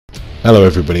Hello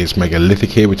everybody, it's Megalithic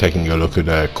here. We're taking a look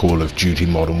at Call of Duty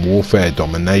Modern Warfare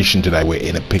Domination. Today we're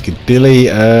in a Piccadilly,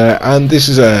 and this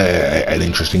is an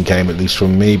interesting game, at least for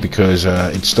me, because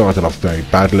it started off very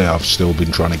badly. I've still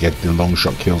been trying to get the long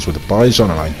shot kills with the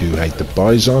Bison, and I do hate the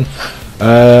Bison.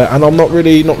 And I'm not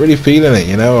really feeling it,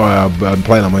 you know. I'm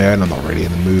playing on my own. I'm not really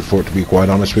in the mood for it, to be quite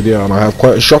honest with you. And I have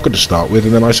quite a shocker to start with,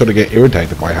 and then I sort of get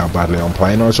irritated by how badly I'm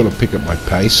playing. I sort of pick up my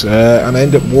pace and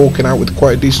end up walking out with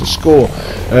quite a decent score.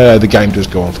 The game does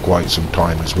go on for quite some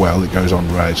time as well. It goes on.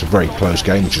 It's a very close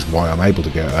game, which is why I'm able to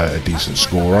get a decent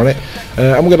score on it.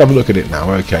 And we're going to have a look at it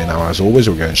now. Okay, now as always,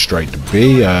 we're going straight to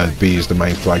B. B is the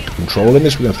main flag to control in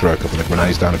this. We're going to throw a couple of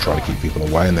grenades down and try to keep people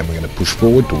away, and then we're going to push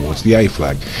forward towards the A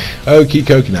flag. Okie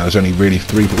dokie, now there's only really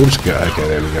three. Oops, okay,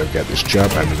 there we go. Get this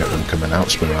jab, and we get them coming out,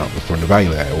 spinning out the front of A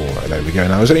there. All right, there we go.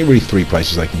 Now there's only really three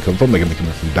places they can come from. They're going to be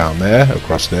coming from down there,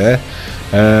 across there,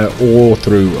 or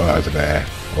through over there,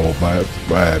 or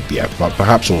yeah, but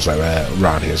perhaps also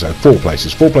around here. So four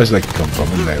places they can come from,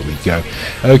 and there we go.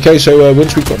 Okay, so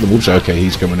once we've got the whoops, okay,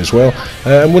 he's coming as well,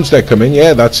 and once they're coming,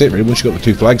 yeah, that's it really. Once you've got the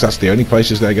two flags, that's the only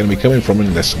places they're going to be coming from,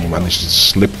 unless someone manages to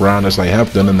slip around as they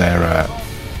have done, and they're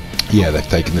yeah, they've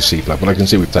taken the C flag, but I can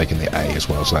see we've taken the A as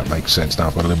well, so that makes sense. Now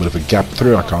I've got a little bit of a gap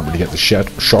through. I can't really get the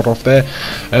shot off there,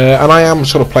 and I am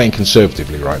sort of playing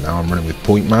conservatively right now. I'm running with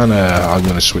Point Man. I'm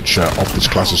going to switch off this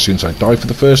class as soon as I die for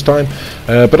the first time,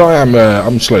 but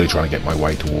I'm slowly trying to get my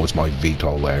way towards my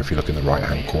VTOL there. If you look in the right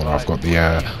hand corner, I've got the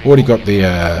already got the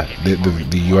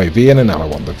UAV in, and now I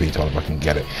want the VTOL if I can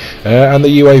get it. And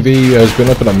the UAV has been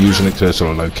up, and I'm using it to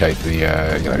sort of locate the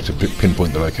you know, to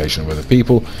pinpoint the location of other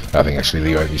people. I think actually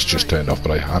the UAV's just turned off, but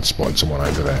I had spotted someone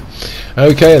over there.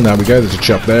 Okay, and there we go. There's a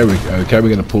chap there. Okay, we're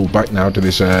going to pull back now to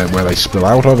this where they spill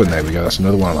out of, and there we go. That's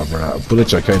another one. I've run out of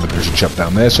bullets. Okay, but there's a chap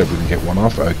down there, so if we can get one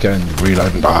off. Okay, and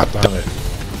reload. And damn it.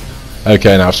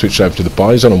 Okay, now I've switched over to the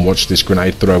Bison and watch this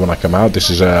grenade throw when I come out. This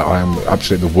is I am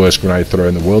absolutely the worst grenade thrower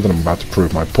in the world, and I'm about to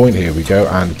prove my point. Here we go,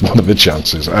 and one of the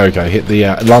chances. Okay, hit the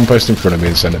lamppost in front of me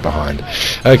and send it behind.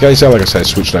 Okay, so like I said,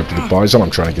 switched over to the Bison. I'm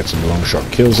trying to get some long shot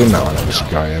kills in. Now I know there's a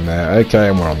guy in there. Okay,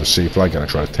 and we're on the C flag, going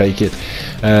to try to take it.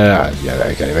 Yeah,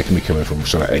 okay, they can be coming from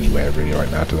sort of anywhere really right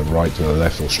now, to the right, to the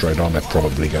left, or straight on. They're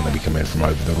probably going to be coming from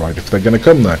over the right if they're going to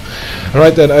come there.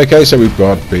 Alright then, okay, so we've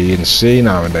got B and C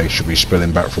now, and they should be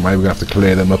spilling back from A. We're going to have to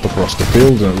clear them up across the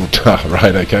field. And,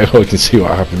 right, okay, well, we can see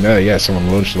what happened there. Yeah,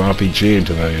 someone launched an RPG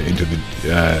into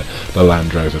the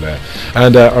Land Rover there.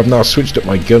 And I've now switched up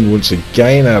my gun once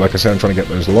again. Like I said, I'm trying to get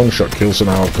those long shot kills, so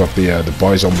now I've got the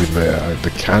Bison with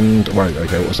the canned. Right,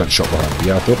 okay, what was that shot behind me?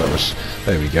 Yeah, I thought that was.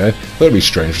 There we go. Thought it'd be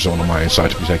strange for someone on my own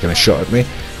side to be taking a shot at me.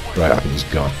 Right, I think he's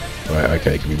gone. Right,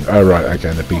 okay, oh right, okay,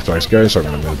 and the B flag's going, so I'm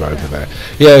going to move over there.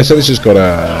 Yeah, so this has got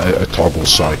a toggle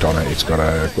sight on it. It's got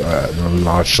a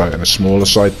large sight and a smaller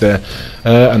sight there.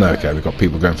 And okay, we've got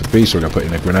people going for B, so we're going to put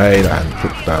in a grenade and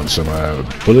put down some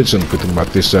bullets. And the good thing about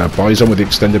this Bison with the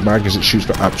extended mag is it shoots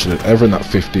for absolute ever, and that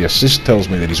 50 assist tells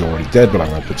me that he's already dead, but I'm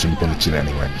going to put some bullets in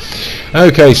anyway.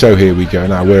 Okay, so here we go.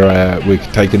 Now we're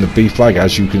taking the B flag,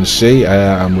 as you can see,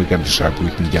 and we're going to just hope we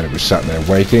can get it. We're sat there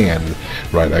waiting, and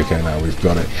right, okay, now we've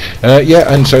got it.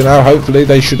 Yeah, and so now hopefully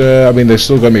they should. I mean, there's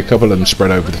still going to be a couple of them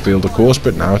spread over the field, of course,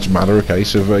 but now it's a matter of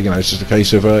case of you know, it's just a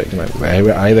case of you know, they're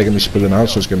going to be spilling out,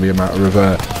 so it's going to be a matter of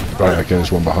right, okay,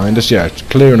 there's one behind us. Yeah, it's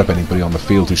clearing up anybody on the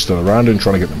field who's still around and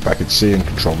trying to get them back at C and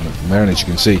controlling them from there. And as you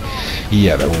can see,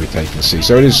 yeah, they're already taking C,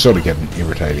 so it is sort of getting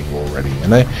irritating already, you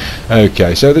know.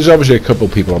 Okay, so there's obviously a couple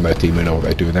of people on their team who know what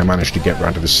they're doing. They managed to get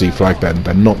round to the C flag, then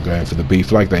they're not going for the B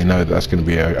flag. They know that that's going to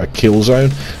be a kill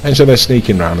zone, and so they're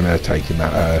sneaking around and they're taking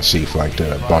that C flag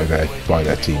to buy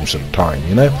their team some time,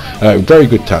 you know. Very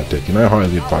good tactic, you know.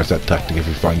 Highly advise that tactic if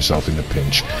you find yourself in the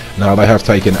pinch. Now they have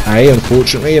taken A,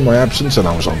 unfortunately, in my absence, and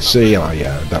I was on C, and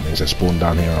yeah, that means they spawn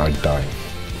down here and I die.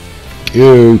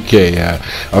 Okay,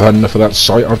 I've had enough of that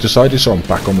sight, I've decided, so I'm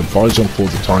back on the Bison for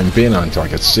the time being until I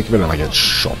get sick of it and I get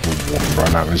shot with walking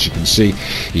right now. And as you can see,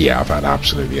 yeah, I've had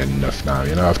absolutely enough now,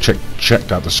 you know. I've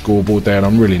checked out the scoreboard there, and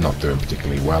I'm really not doing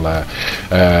particularly well.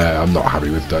 I'm not happy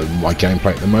with my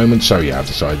gameplay at the moment, so yeah, I've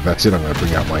decided that's it. I'm going to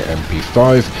bring out my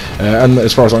MP5, and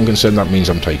as far as I'm concerned, that means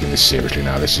I'm taking this seriously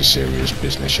now. This is serious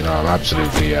business, you know. I'm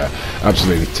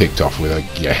absolutely ticked off with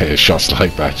shots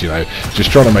like that, you know, just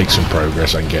trying to make some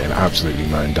progress and getting absolutely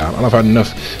absolutely mown down, and I've had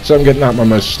enough. So I'm getting out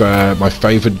my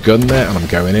favourite gun there, and I'm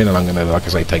going in, and I'm going to, like I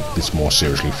say, take this more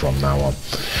seriously from now on.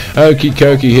 Okie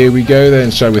dokie, here we go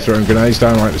then. So we're throwing grenades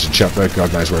down. Right, there's a chap there,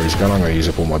 God knows where he's gone. I'm going to use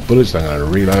up all my bullets, then I'm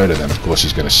going to reload, and then of course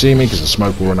he's going to see me because the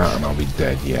smoke will run out and I'll be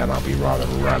dead. Yeah, and I'll be rather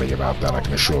rally about that, I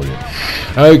can assure you.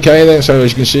 Okay then, so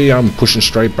as you can see, I'm pushing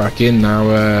straight back in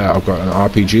now. I've got an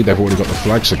RPG, they've already got the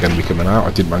flags, so they're going to be coming out.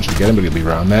 I didn't manage to get him, but he'll be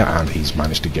around there, and he's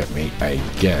managed to get me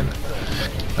again.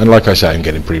 And like I say, I'm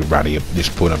getting pretty ratty at this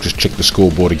point. I've just checked the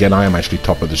scoreboard again. I am actually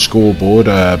top of the scoreboard,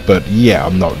 but yeah,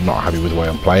 I'm not happy with the way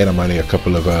I'm playing. I'm only a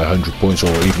couple of 100 points, or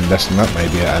even less than that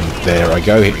maybe, and there I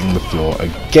go, hitting the floor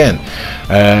again.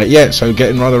 Yeah, so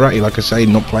getting rather ratty, like I say,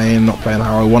 not playing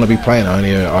how I want to be playing.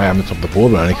 I am the top of the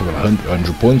board, but I only come at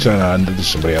 100 points, and there's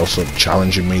somebody else sort of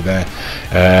challenging me there,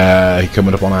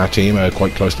 coming up on our team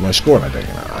quite close to my score, and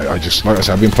I just, like I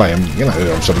said, I've been playing,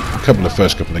 I'm sort of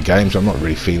first couple of games, I'm not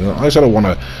really feeling it. I sort of want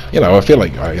to, I feel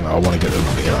like I want to get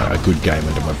a good game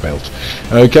under my belt.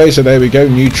 Okay, so there we go,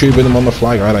 YouTubing them on the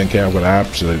flag. I don't care, I've got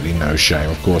absolutely no shame.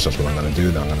 Of course, that's what I'm going to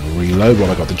do. Then I'm going to reload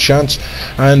while I got the chance,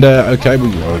 and okay,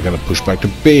 we're going to push back to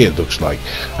B, it looks like.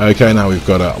 Okay, now we've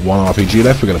got one RPG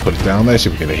left. We're going to put it down there, see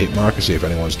if we get a hit marker, see if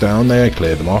anyone's down there,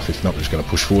 clear them off. If not, we're just going to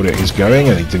push forward. It is going,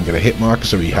 and he didn't get a hit marker,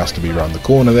 so he has to be around the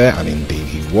corner there, and indeed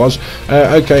he was.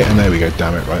 Okay, and there we go,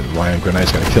 damn it, right, my own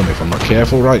grenade's going to kill me if I'm not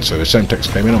careful. Right, so the same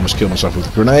text came in, almost killed myself with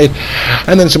a grenade,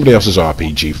 and then somebody else's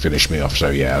RPG finished me off. So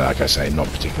yeah, like I say, not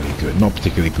particularly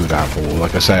good at all.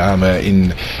 Like I say, I'm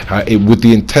with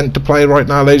the intent to play right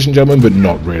now, ladies and gentlemen, but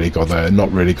not really got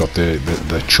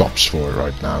the chops for it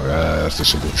right now. That's the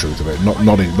simple truth of it.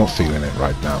 Not feeling it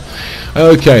right now.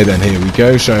 Okay, then here we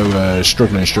go. So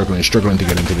struggling to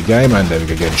get into the game, and there we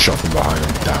go, getting shot from behind,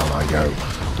 and down I go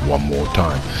one more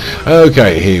time.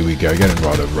 Okay, here we go, getting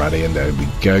rather ratty, and there we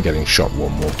go, getting shot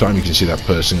one more time. You can see that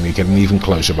person getting even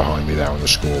closer behind me there on the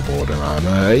scoreboard, and I'm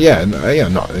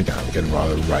I'm getting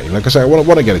rather ratty. Like I say, I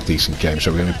want to get a decent game,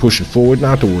 so we're going to be pushing forward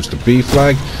now towards the B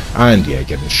flag, and yeah,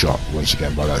 getting shot once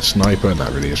again by that sniper, and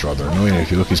that really is rather annoying.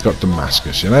 If you look, he's got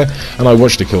Damascus, and I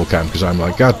watched the kill cam because I'm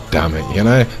like, god damn it,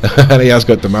 and he has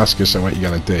got Damascus, so what are you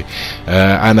going to do?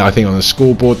 And I think on the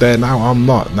scoreboard there, now I'm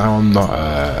not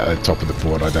top of the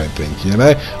board, I don't think,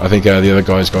 I think the other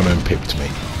guy's gone and pipped me.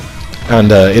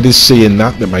 And it is seeing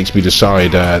that makes me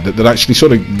decide that actually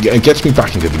sort of gets me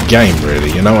back into the game,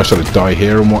 really. I sort of die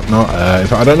here and whatnot.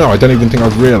 I don't know, I don't even think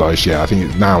I've realised yet. I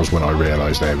think now's when I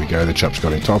realise. There we go, the chap's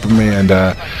got on top of me, and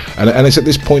it's at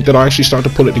this point that I actually start to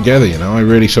pull it together. I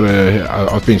really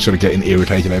I've been sort of getting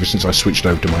irritated ever since I switched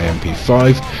over to my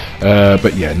MP5.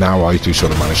 But yeah, now I do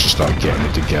sort of manage to start getting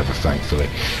it together, thankfully.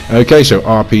 Okay, so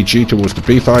RPG towards the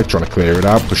B5, trying to clear it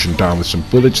out, pushing down with some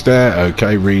bullets there.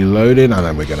 Okay, reloading, and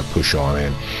then we're going to push on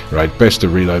in. Right, best to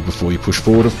reload before you push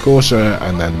forward, of course,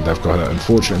 and then they've got,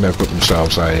 unfortunately, they've got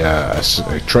themselves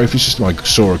a trophy system. I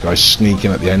saw a guy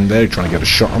sneaking at the end there trying to get a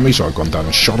shot on me, so I've gone down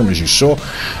and shot him, as you saw,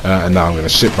 and now I'm going to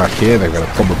sit back here. They're going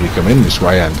to probably come in this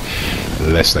way, and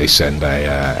unless they send a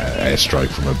airstrike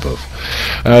from above.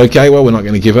 Okay, well, we're not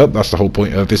going to give up. That's the whole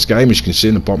point of this game. As you can see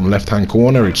in the bottom left hand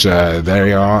corner, it's there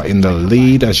you are in the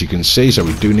lead, as you can see, so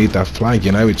we do need that flag.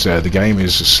 It's the game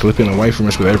is slipping away from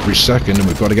us with every second, and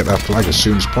we've got to get that flag as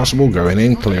soon as possible, going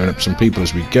in, clearing up some people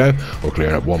as we go, or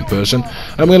clearing up one person,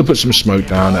 and we're going to put some smoke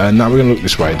down, and now we're going to look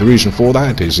this way. The reason for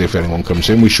that is if anyone comes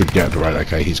in, we should get, right,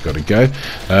 okay, he's got to go.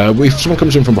 If someone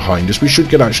comes in from behind us, we should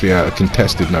get actually a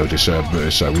contested notice,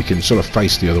 so we can sort of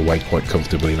face the other way quite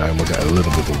comfortably now, and we'll get a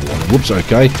little bit of a warning. Whoops,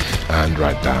 okay, and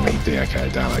right down, okay,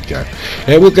 down I go.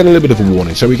 We'll get a little bit of a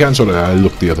warning, so we can sort of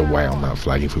look the other way on that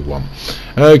flag if we want.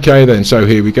 Okay then, so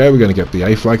here we go, we're going to get the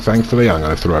A flag, thankfully. I'm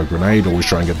going to throw a grenade, always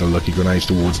try and get the lucky grenades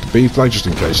towards the B flag, just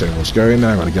in case anyone's going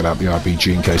there. I'm going to get out the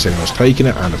RPG in case anyone's taking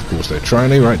it, and of course they're trying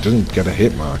to. Right, doesn't get a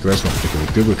hit mark, that's not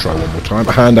particularly good. We'll try one more time,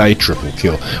 and a triple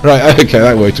kill. Right, okay,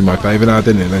 that worked in my favour now,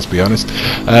 didn't it? Let's be honest.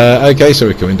 Okay, so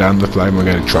we're coming down to the flag, and we're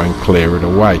going to try and clear it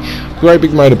away. Great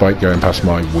big motorbike going past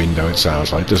my window, it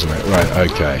sounds like, doesn't it? Right,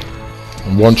 okay.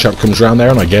 And one chap comes round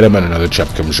there and I get him, and another chap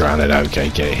comes round and okay,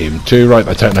 get him too. Right,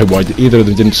 I don't know why either of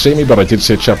them didn't see me, but I did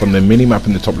see a chap on the mini-map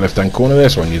in the top left-hand corner there,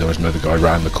 so I knew there was another guy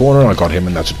round the corner, and I got him,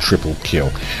 and that's a triple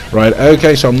kill. Right,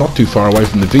 okay, so I'm not too far away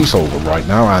from the VTOL right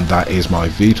now, and that is my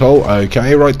VTOL.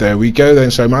 Okay, right, there we go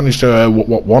then. So I managed to,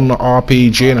 one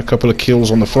RPG and a couple of kills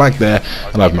on the flag there,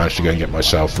 and I've managed to go and get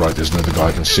myself, right, there's another guy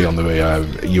I can see on the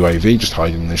UAV, just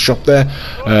hiding in the shop there,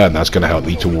 and that's going to help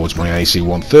me towards my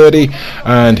AC-130,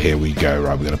 and here we go.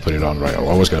 Right, we're going to put it on, right, I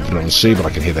was going to put it on C, but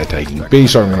I can hear they're taking B,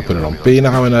 so I'm going to put it on B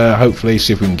now, and hopefully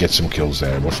see if we can get some kills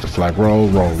there. Watch the flag roll,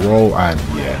 and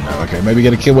yeah, no, okay, maybe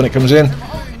get a kill when it comes in.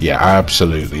 yeah,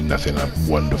 absolutely nothing.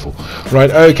 Wonderful. Right,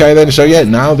 okay then, so yeah,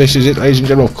 now this is it, ladies and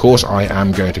gentlemen. Of course I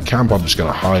am going to camp. I'm just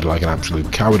going to hide like an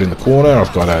absolute coward in the corner.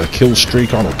 I've got a kill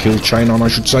streak on, or kill chain on I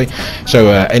should say, so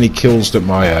any kills that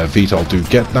my VTOL do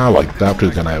get now, like that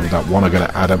one, are going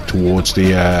to add up towards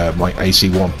the my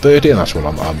AC-130, and that's what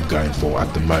I'm going for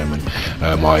at the moment.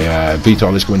 My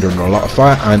VTOL is going under a lot of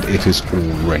fire, and it is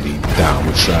already down,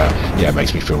 which yeah,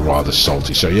 makes me feel rather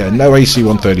salty. So yeah, no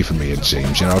AC-130 for me, it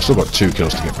seems. You know, I've still got 2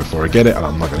 kills to get before I get it, and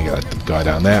I'm not going to get that guy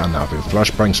down there. And now I've been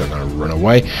flashbang, so I'm going to run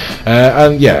away.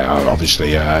 And yeah,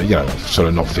 obviously, you know, sort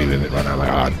of not feeling it right now. Like,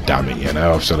 ah, damn it, you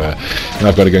know, I've sort of, and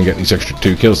I've got to go and get these extra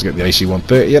 2 kills to get the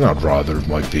AC-130. And I'd rather have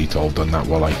my VTOL done that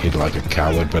while I hid like a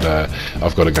coward, but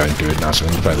I've got to go and do it now. So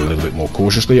I'm going to play it a little bit more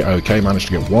cautiously. Okay, managed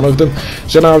to get one of them.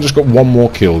 So now I've just got one more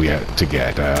kill yet to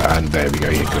get, and there we go.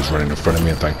 He goes running in front of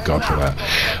me, and thank God for that.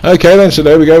 Okay then, so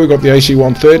there we go. We've got the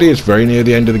AC-130. It's very near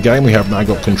the end of the game. We have now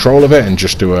got control of it, and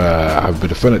just to have a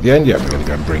bit of fun at the end, yeah, we're going to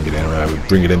go and bring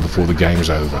it in before the game's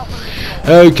over.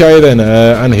 Okay then,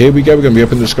 and here we go. We're going to be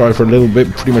up in the sky for a little bit,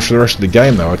 pretty much for the rest of the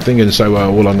game though, I think. And so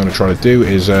all I'm going to try to do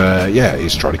is yeah,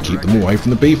 is try to keep them away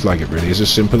from the B flag. It really is as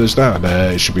simple as that.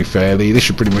 It should be fairly, this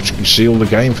should pretty much seal the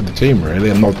game for the team,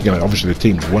 really. I'm not, you know, obviously the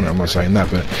team's won, I'm not saying that,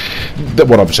 but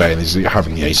what I'm saying is that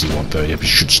having the AC-130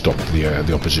 should stop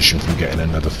the opposition from getting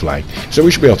another flag. So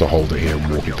we should be able to hold it here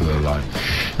and walk it to the line.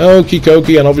 Okie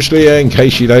dokie. And obviously, in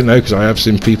case you don't know, because I have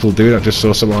seen people do it, I just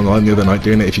saw someone online the other night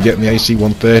doing it. If you're getting the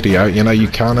AC-130 out, you know, you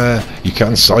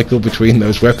can cycle between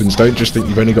those weapons. Don't just think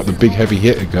you've only got the big heavy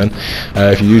hitter gun.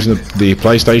 If you're using the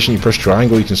PlayStation, you press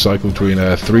triangle, you can cycle between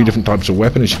 3 different types of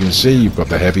weapon. As you can see, you've got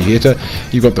the heavy hitter,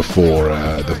 you've got the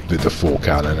 4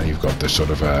 cannon, and you've got the sort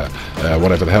of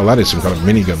whatever the hell that is, some kind of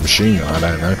minigun machine gun, I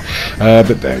don't know.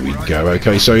 But there we go.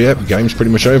 Okay, so yeah, the game's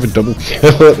pretty much over. Double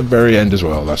kill at the very end as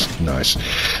well. That's nice.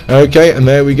 Okay, and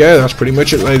there we go. That's pretty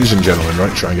much it, ladies and gentlemen.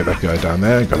 Right, try and get that guy down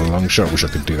there. Got a long shot. Wish I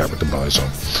could do that with the bison.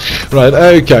 Right,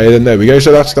 okay, then there we go.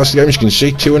 So that's the game. As you can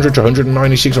see, 200 to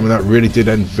 196. I mean, that really did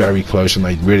end very close, and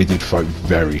they really did fight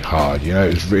very hard. You know,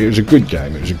 it was a good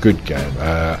game. It was a good game,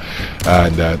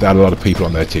 and they had a lot of people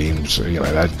on their teams. You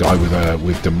know, that guy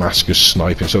with Damascus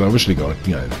sniping. So they obviously got,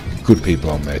 you know, good people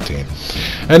on their team.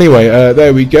 Anyway,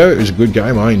 there we go. It was a good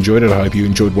game. I enjoyed it. I hope you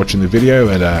enjoyed watching the video,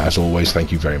 and as always,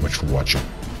 thank you very much for watching.